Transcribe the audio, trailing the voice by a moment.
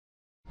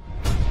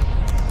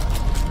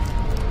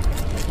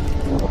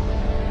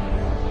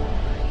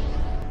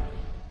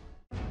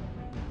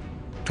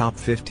Top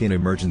 15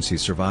 Emergency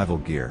Survival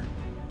Gear.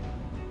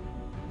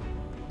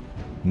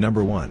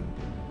 Number 1.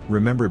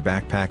 Remember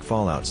Backpack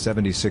Fallout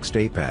 76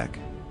 Daypack.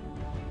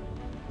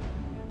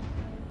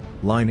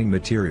 Lining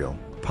material,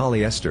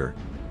 polyester.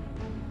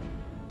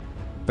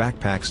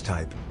 Backpacks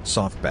type,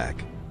 Softback.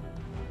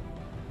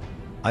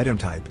 Item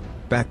type,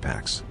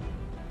 backpacks.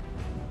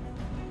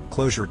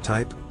 Closure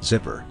type,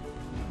 zipper.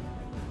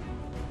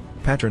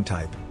 Pattern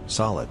type,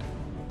 solid.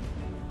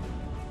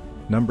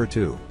 Number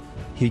 2.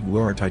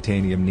 Jiguoor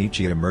Titanium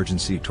Nichia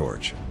Emergency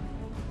Torch.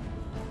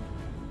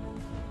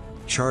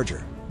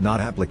 Charger, not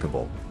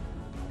applicable.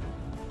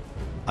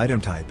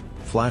 Item type,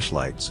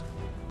 flashlights.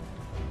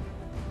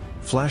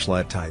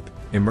 Flashlight type,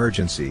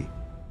 emergency.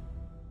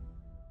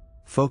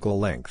 Focal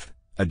length,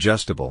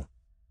 adjustable.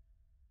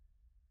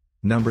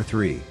 Number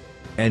 3.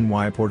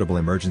 NY Portable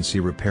Emergency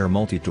Repair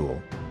Multitool.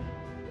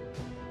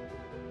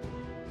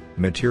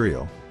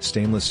 Material,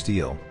 stainless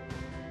steel.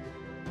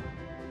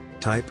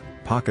 Type,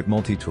 pocket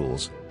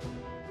multi-tools.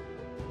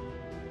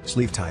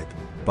 Sleeve type,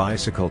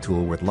 bicycle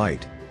tool with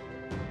light.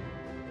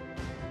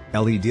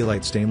 LED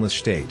light stainless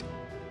state.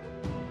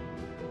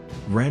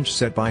 Wrench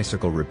set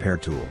bicycle repair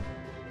tool.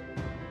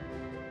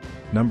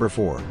 Number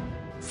 4.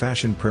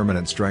 Fashion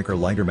Permanent Striker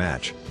Lighter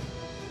Match.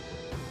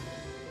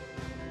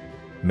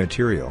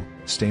 Material,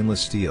 stainless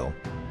steel.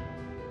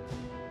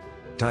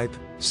 Type,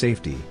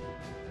 safety.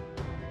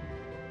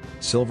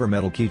 Silver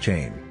metal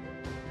keychain.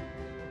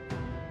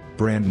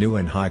 Brand new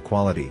and high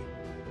quality.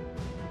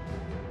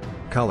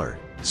 Color,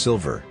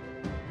 silver.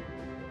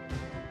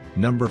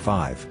 Number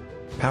 5.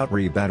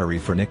 Powdery battery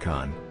for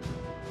Nikon.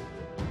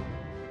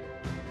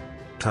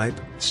 Type,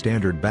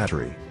 standard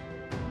battery.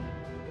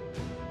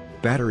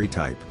 Battery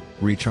type,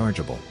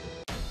 rechargeable.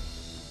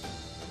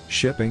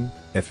 Shipping,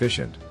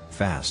 efficient,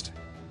 fast.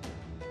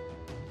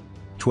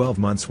 12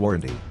 months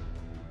warranty.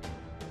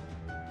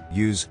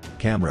 Use,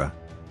 camera.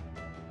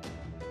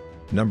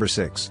 Number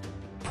 6.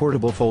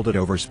 Portable folded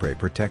overspray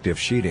protective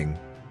sheeting.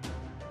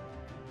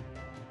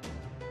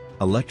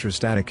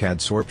 Electrostatic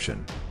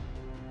adsorption.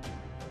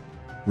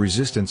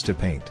 Resistance to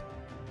paint.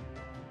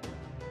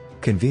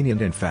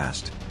 Convenient and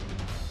fast.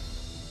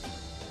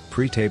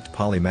 Pre-taped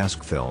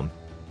polymask film.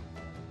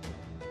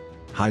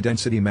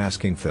 High-density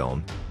masking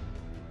film.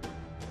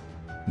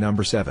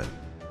 Number 7.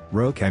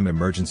 Rocam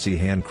Emergency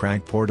Hand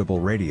Crank Portable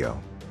Radio.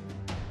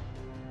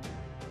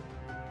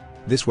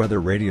 This weather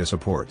radio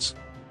supports.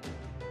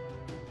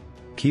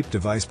 Keep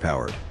device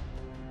powered.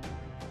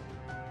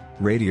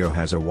 Radio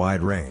has a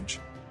wide range.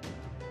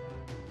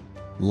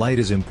 Light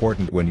is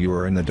important when you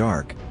are in the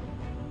dark,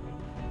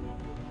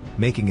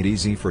 making it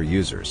easy for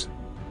users.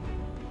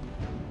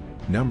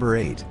 Number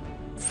 8.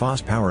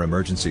 FosPower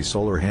Emergency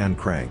Solar Hand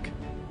Crank.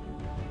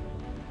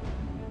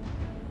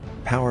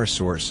 Power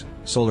source,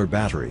 solar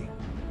battery.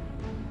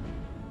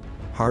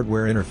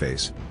 Hardware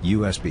interface,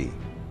 USB.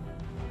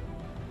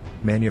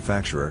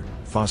 Manufacturer,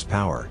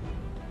 FosPower.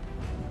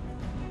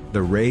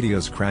 The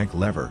radio's crank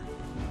lever.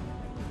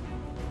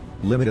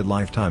 Limited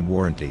lifetime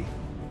warranty.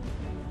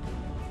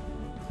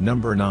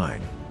 Number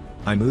 9.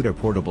 iMuta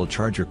Portable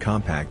Charger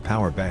Compact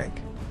Power Bank.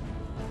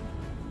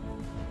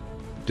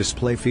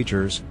 Display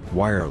features,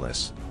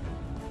 wireless.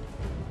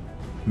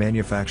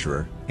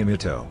 Manufacturer,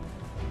 Imito.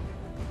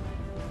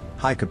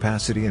 High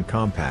capacity and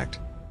compact.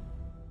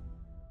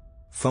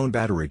 Phone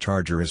battery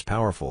charger is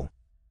powerful.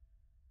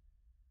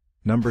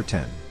 Number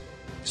 10.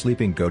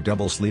 Sleeping Go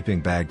Double Sleeping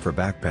Bag for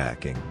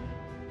Backpacking.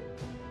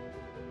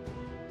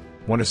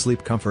 Want to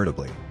sleep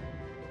comfortably?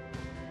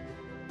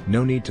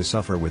 No need to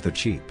suffer with a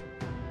cheap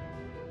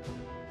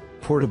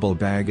portable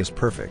bag is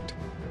perfect.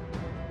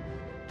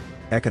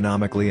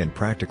 Economically and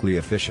practically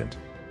efficient.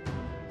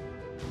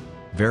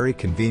 Very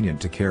convenient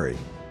to carry.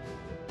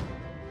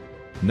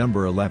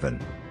 Number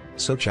 11.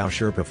 Sochow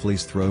Sherpa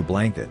Fleece Throw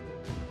Blanket.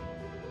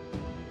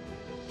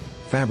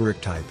 Fabric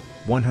type,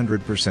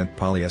 100%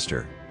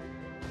 polyester.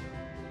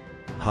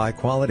 High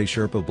quality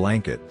Sherpa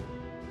blanket.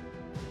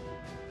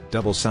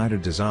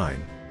 Double-sided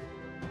design.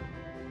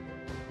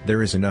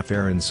 There is enough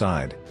air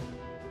inside.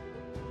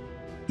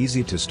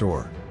 Easy to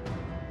store.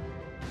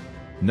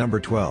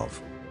 Number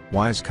 12.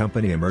 Wise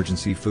Company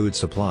Emergency Food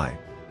Supply.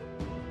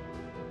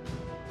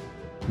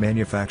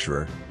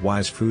 Manufacturer,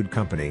 Wise Food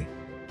Company.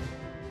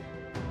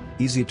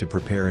 Easy to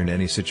prepare in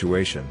any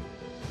situation.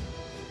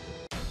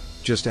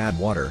 Just add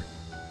water.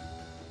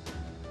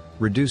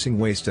 Reducing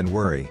waste and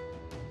worry.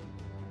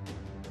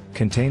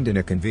 Contained in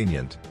a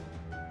convenient.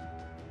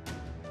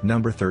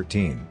 Number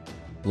 13.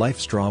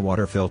 LifeStraw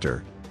Water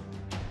Filter.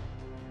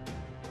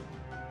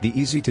 The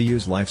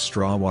easy-to-use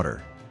LifeStraw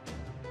water.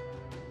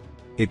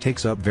 It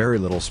takes up very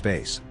little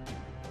space.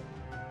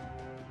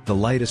 The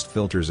lightest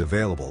filters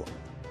available.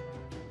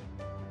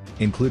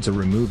 Includes a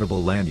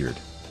removable lanyard.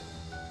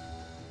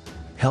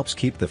 Helps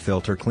keep the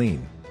filter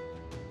clean.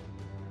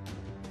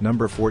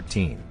 Number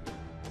 14.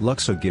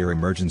 Luxogear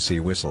Emergency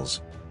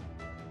Whistles.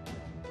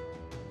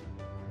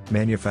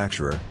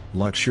 Manufacturer,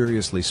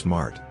 Luxuriously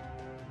Smart.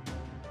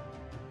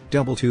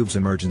 Double tubes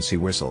emergency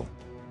whistle.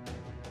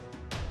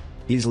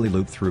 Easily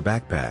loop through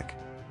backpack.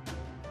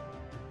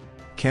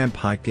 Camp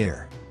hike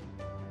gear.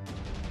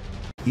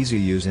 Easy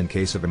use in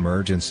case of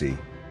emergency.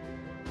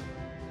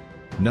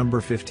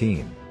 Number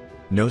 15.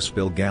 No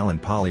spill gallon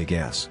poly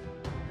gas.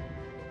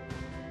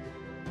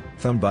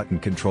 Thumb button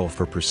control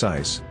for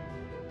precise.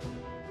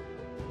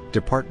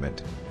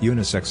 Department,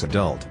 unisex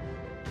adult.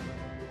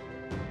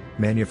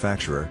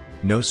 Manufacturer,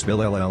 No Spill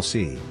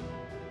LLC.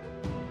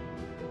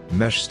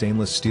 Mesh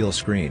stainless steel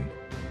screen.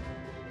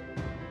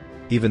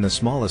 Even the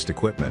smallest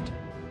equipment,